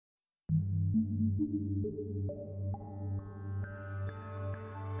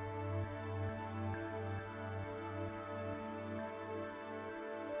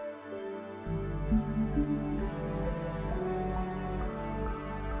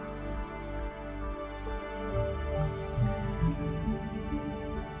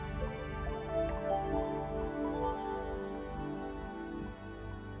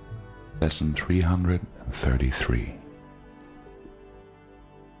Lesson 333.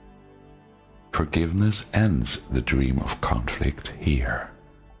 Forgiveness ends the dream of conflict here.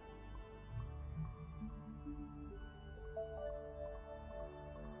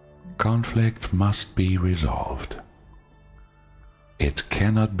 Conflict must be resolved. It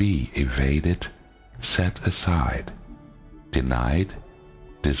cannot be evaded, set aside, denied,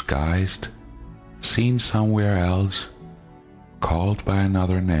 disguised, seen somewhere else, called by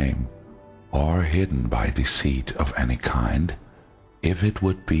another name, or hidden by deceit of any kind, if it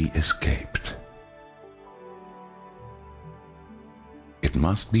would be escaped. It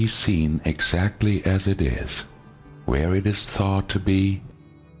must be seen exactly as it is, where it is thought to be,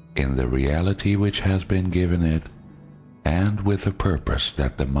 in the reality which has been given it, and with the purpose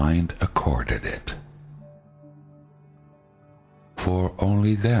that the mind accorded it. For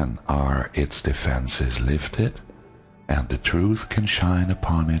only then are its defenses lifted, and the truth can shine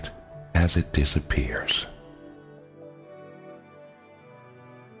upon it as it disappears.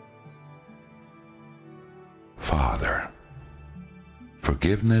 Father,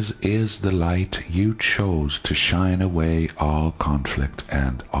 forgiveness is the light you chose to shine away all conflict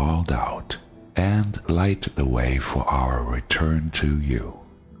and all doubt, and light the way for our return to you.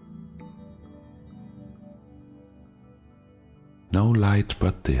 No light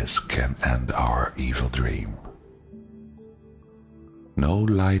but this can end our evil dream. No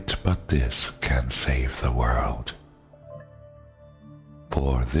light but this can save the world.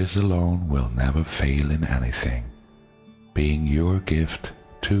 For this alone will never fail in anything, being your gift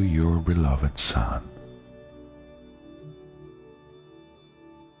to your beloved Son.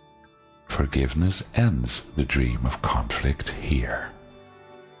 Forgiveness ends the dream of conflict here.